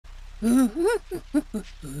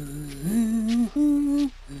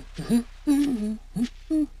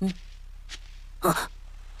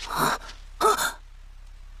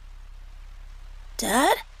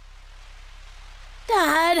Dad?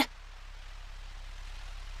 Dad?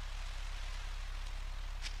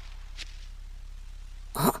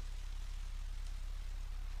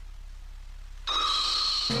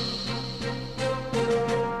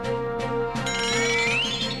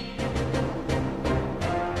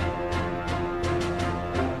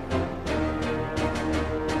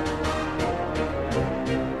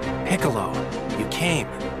 Piccolo, you came.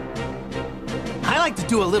 I like to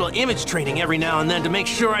do a little image training every now and then to make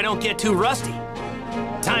sure I don't get too rusty.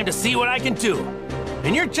 Time to see what I can do.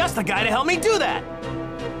 And you're just the guy to help me do that.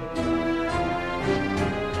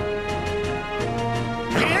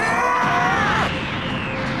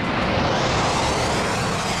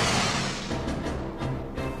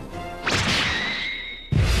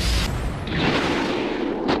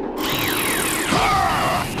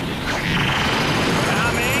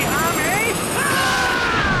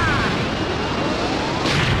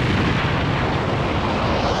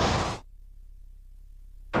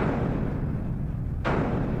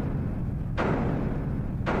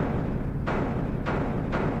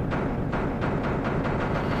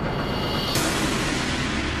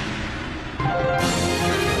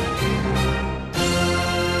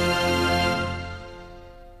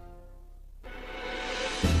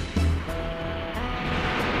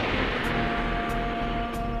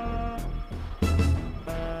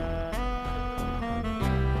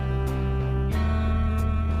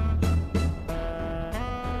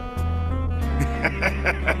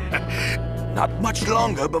 Not much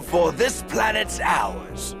longer before this planet's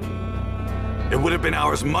ours. It would have been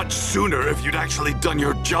ours much sooner if you'd actually done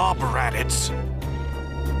your job, Raditz.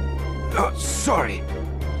 Sorry.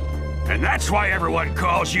 And that's why everyone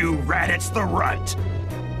calls you Raditz the Runt.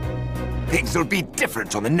 Things will be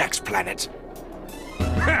different on the next planet.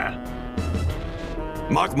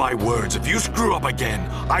 Mark my words, if you screw up again,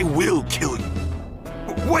 I will kill you.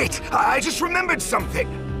 Wait, I just remembered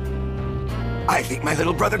something. I think my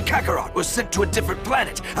little brother Kakarot was sent to a different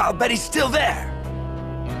planet. I'll bet he's still there.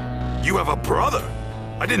 You have a brother?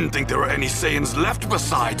 I didn't think there were any Saiyans left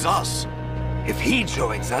besides us. If he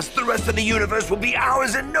joins us, the rest of the universe will be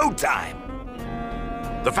ours in no time.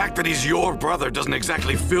 The fact that he's your brother doesn't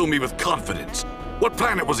exactly fill me with confidence. What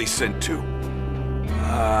planet was he sent to?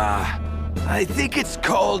 I think it's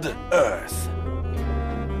called Earth.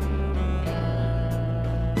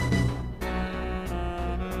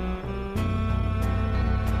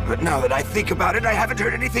 But now that I think about it, I haven't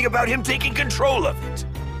heard anything about him taking control of it.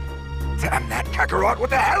 Damn that Kakarot, what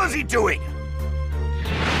the hell is he doing?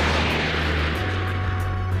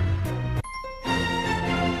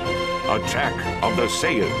 Attack of the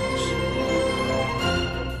Saiyans.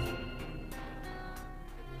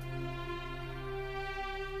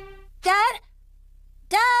 Dad?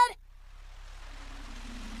 Dad?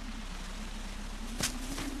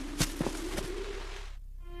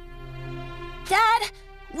 Dad,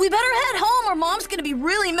 we better head home or Mom's gonna be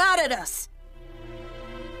really mad at us.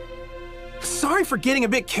 Sorry for getting a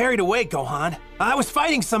bit carried away, Gohan. I was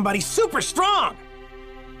fighting somebody super strong.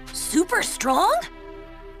 Super strong?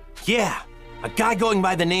 Yeah, a guy going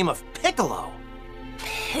by the name of Piccolo.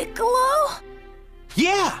 Piccolo?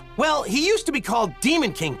 Yeah, well, he used to be called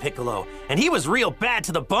Demon King Piccolo, and he was real bad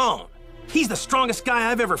to the bone. He's the strongest guy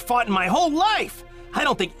I've ever fought in my whole life. I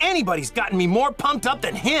don't think anybody's gotten me more pumped up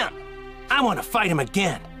than him. I want to fight him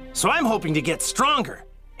again, so I'm hoping to get stronger,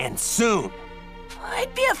 and soon.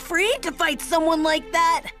 I'd be afraid to fight someone like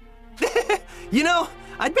that. You know,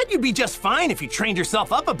 I bet you'd be just fine if you trained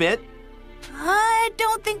yourself up a bit. I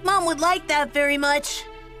don't think Mom would like that very much.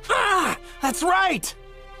 Ah, that's right.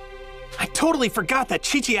 I totally forgot that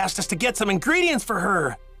Chi-Chi asked us to get some ingredients for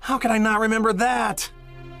her. How could I not remember that?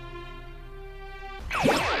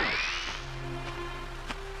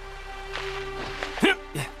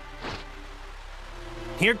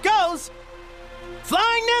 Here goes!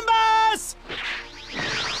 Flying Nimbus!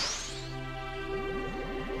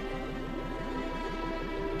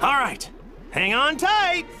 All right, hang on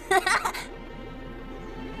tight.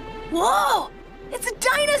 Whoa! It's a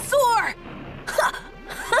dinosaur!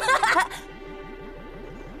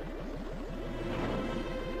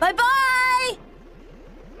 Bye-bye!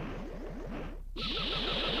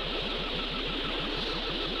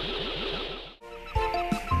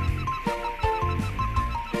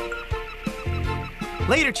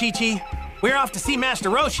 Later, Chi-Chi. We're off to see Master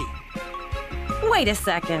Roshi. Wait a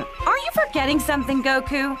second. Are you forgetting something,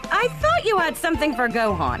 Goku? I thought you had something for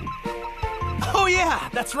Gohan. Oh yeah,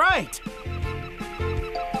 that's right.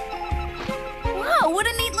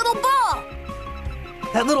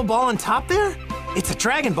 That little ball on top there? It's a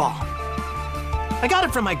Dragon Ball. I got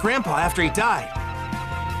it from my grandpa after he died.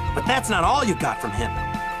 But that's not all you got from him.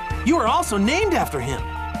 You were also named after him.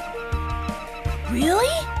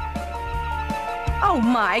 Really? Oh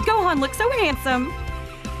my, Gohan looks so handsome.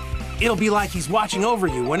 It'll be like he's watching over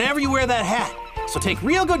you whenever you wear that hat. So take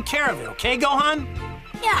real good care of it, okay, Gohan?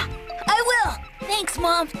 Yeah, I will. Thanks,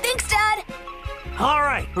 Mom. Thanks, Dad. All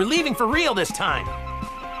right, we're leaving for real this time.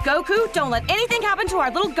 Goku, don't let anything happen to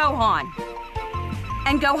our little Gohan.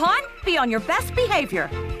 And Gohan, be on your best behavior.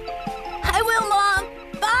 I will, Mom.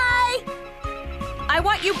 Bye. I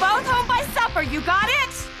want you both home by supper, you got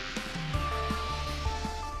it?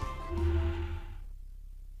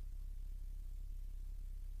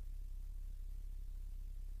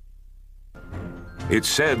 It's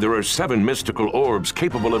said there are 7 mystical orbs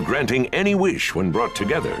capable of granting any wish when brought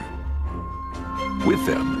together. With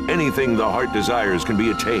them, anything the heart desires can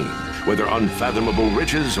be attained, whether unfathomable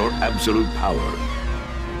riches or absolute power.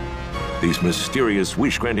 These mysterious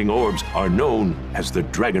wish-granting orbs are known as the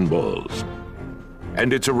Dragon Balls.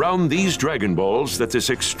 And it's around these Dragon Balls that this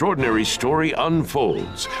extraordinary story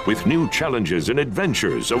unfolds, with new challenges and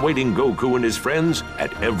adventures awaiting Goku and his friends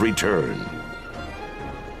at every turn.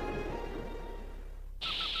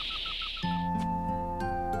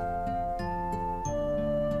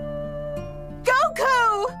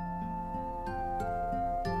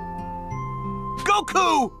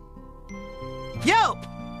 Goku! Yo!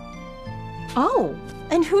 Oh,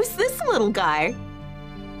 and who's this little guy?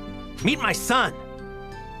 Meet my son.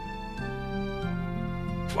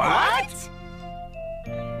 What?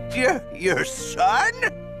 Your son?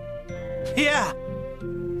 Yeah.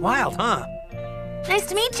 Wild, huh? Nice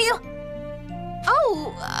to meet you.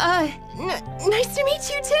 Oh, nice to meet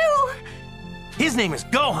you too. His name is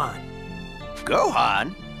Gohan.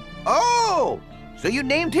 Gohan? Oh! So you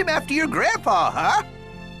named him after your grandpa, huh?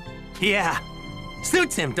 Yeah.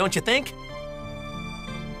 Suits him, don't you think?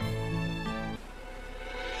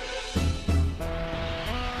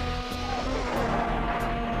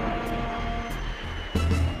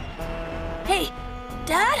 Hey,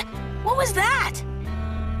 Dad? What was that?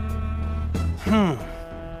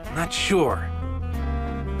 Not sure.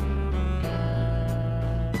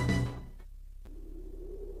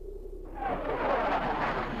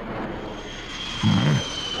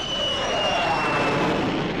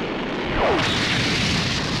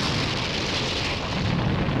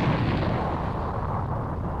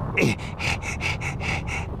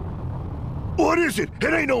 What is it?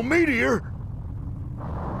 It ain't no meteor!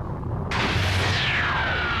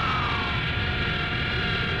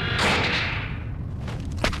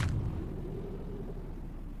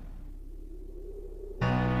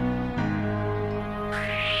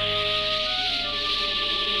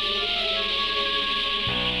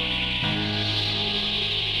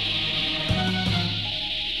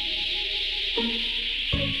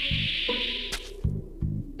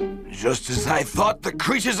 Just as I thought, the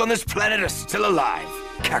creatures on this planet are still alive.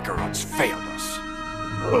 Kakarot's failed us.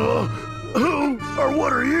 Who or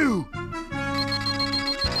what are you?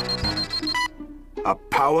 A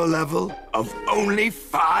power level of only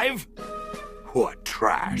 5? What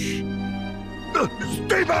trash.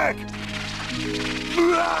 Stay back!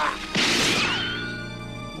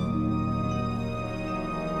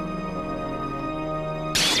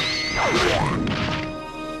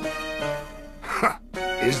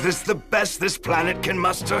 Is this the best this planet can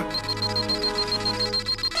muster?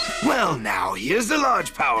 Well, now, here's a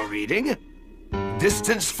large power reading.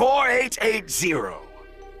 Distance 4880.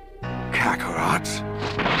 Kakarot.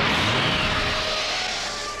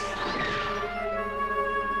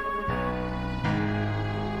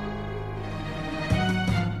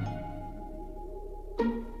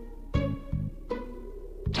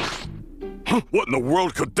 What in the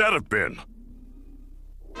world could that have been?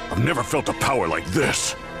 I've never felt a power like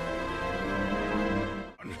this.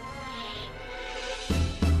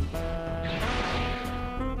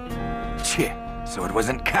 So it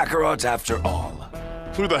wasn't Kakarot after all.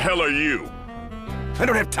 Who the hell are you? I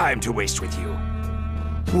don't have time to waste with you.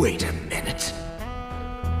 Wait a minute.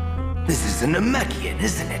 This is a Namekian,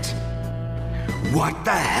 isn't it? What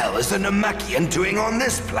the hell is a Namekian doing on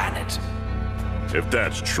this planet? If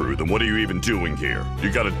that's true, then what are you even doing here?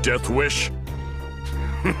 You got a death wish?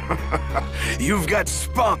 You've got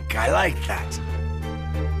spunk, I like that.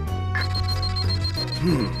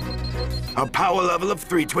 A power level of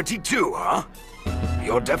 322, huh?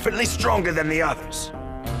 You're definitely stronger than the others.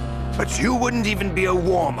 But you wouldn't even be a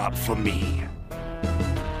warm-up for me.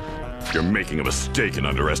 You're making a mistake in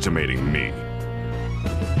underestimating me.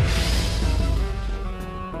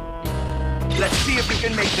 Let's see if you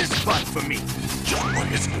can make this fun for me.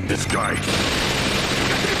 What is this guy?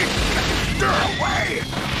 Away!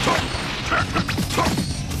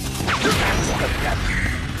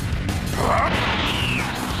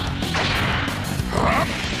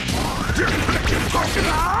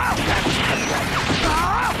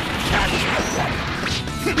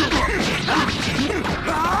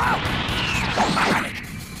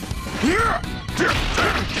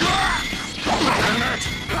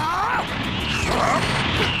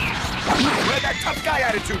 Where'd that tough guy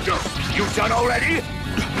attitude go? You done already?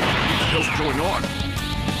 What the hell's going on?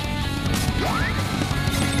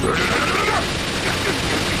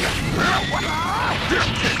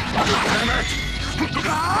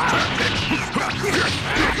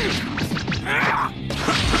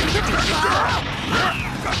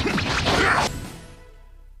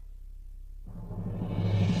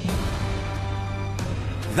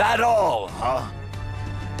 That all, huh?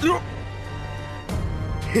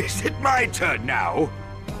 Is it my turn now?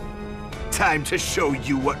 Time to show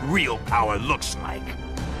you what real power looks like.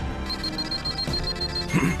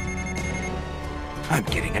 I'm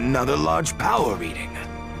getting another large power reading.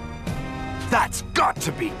 That's got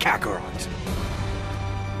to be Kakarot.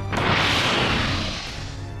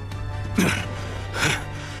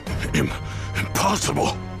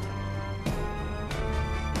 Impossible.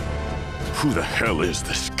 Who the hell is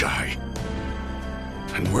this guy?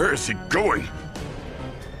 And where is he going?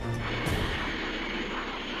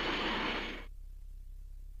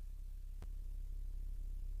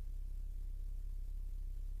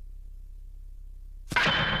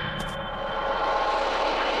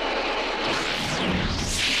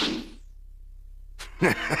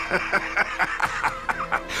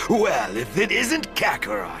 Well, if it isn't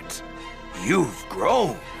Kakarot, you've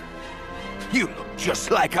grown. You look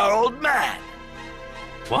just like our old man.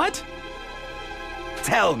 What?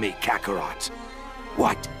 Tell me, Kakarot,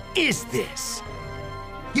 what is this?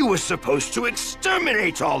 You were supposed to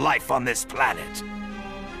exterminate all life on this planet.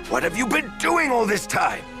 What have you been doing all this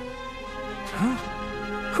time? Huh?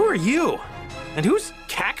 Who are you? And who's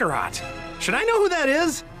Kakarot? Should I know who that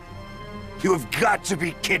is? You have got to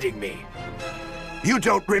be kidding me. You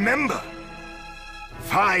don't remember?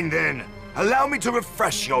 Fine then, allow me to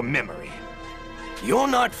refresh your memory. You're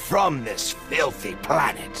not from this filthy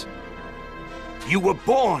planet. You were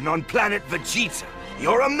born on planet Vegeta.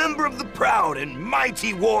 You're a member of the proud and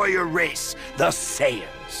mighty warrior race, the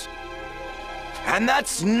Saiyans. And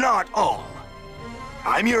that's not all.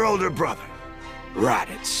 I'm your older brother,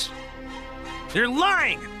 Raditz. You're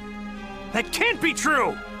lying! That can't be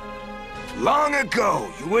true! Long ago,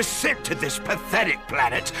 you were sent to this pathetic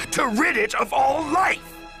planet to rid it of all life.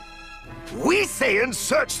 We Saiyans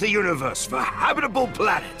search the universe for habitable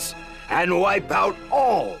planets and wipe out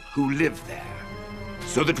all who live there,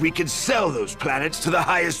 so that we can sell those planets to the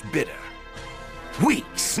highest bidder. We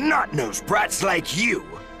snot-nosed brats like you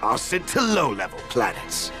are sent to low-level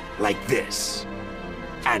planets, like this.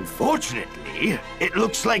 And fortunately, it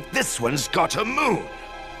looks like this one's got a moon.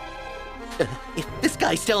 If this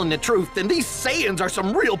guy's telling the truth, then these Saiyans are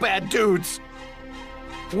some real bad dudes.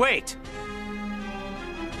 Wait.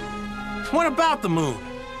 What about the moon?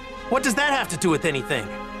 What does that have to do with anything?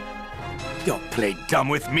 Don't play dumb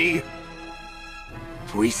with me.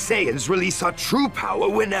 We Saiyans release our true power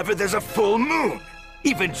whenever there's a full moon.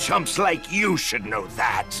 Even chumps like you should know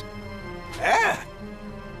that.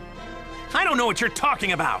 I don't know what you're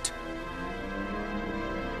talking about.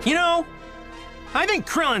 You know, I think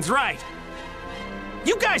Krillin's right.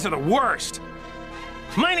 You guys are the worst.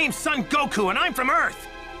 My name's Son Goku and I'm from Earth.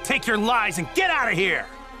 Take your lies and get out of here.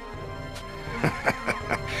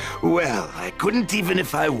 Well, I couldn't even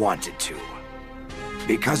if I wanted to.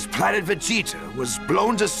 Because planet Vegeta was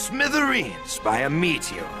blown to smithereens by a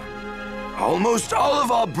meteor. Almost all of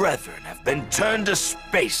our brethren have been turned to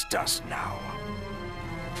space dust now.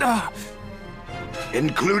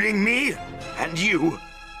 Including me and you,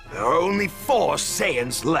 there are only 4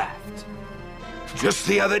 Saiyans left. Just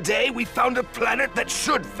the other day, we found a planet that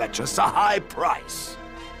should fetch us a high price.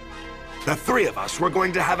 The 3 of us were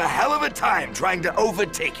going to have a hell of a time trying to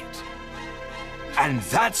overtake it. And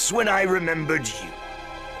that's when I remembered you.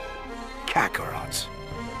 Kakarot.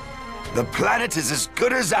 The planet is as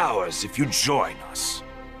good as ours if you join us.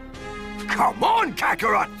 Come on,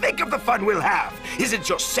 Kakarot! Think of the fun we'll have! Isn't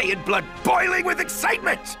your Saiyan blood boiling with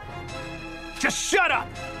excitement? Just shut up!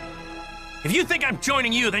 If you think I'm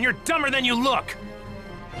joining you, then you're dumber than you look!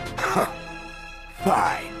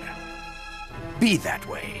 Fine. Be that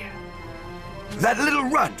way. That little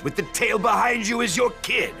runt with the tail behind you is your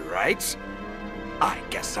kid, right? I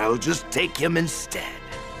guess I'll just take him instead.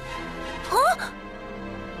 Huh?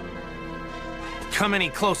 Come any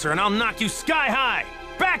closer and I'll knock you sky high!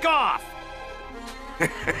 Back off!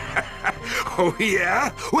 Oh,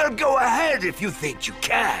 yeah? Well, go ahead if you think you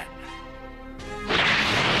can.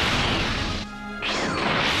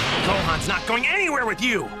 Gohan's not going anywhere with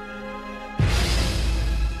you!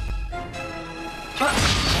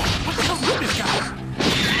 What the hell's with this guy?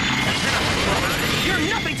 You're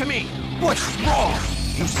nothing to me! What's wrong?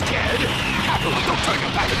 You scared? Kakarot, don't turn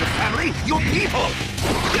your back on your family! Your people!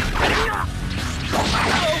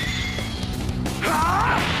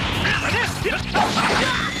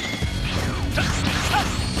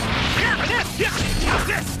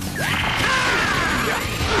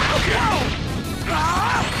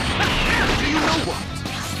 Do you know what?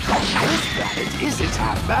 This planet isn't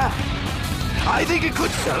half bad. I think it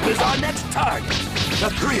could serve as our next target. The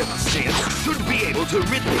three of us Saiyans should be able to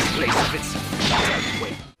rid this place of its dead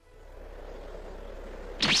weight.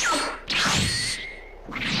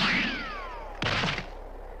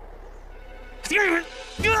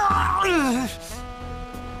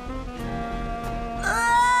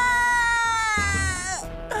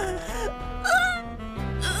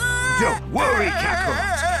 Don't worry,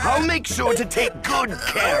 Kakarot. I'll make sure to take good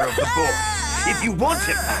care of the boy. If you want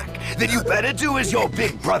him back, then you better do as your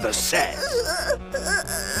big brother says.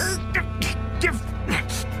 Give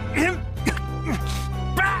him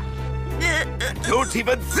back! Don't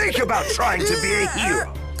even think about trying to be a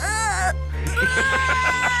hero.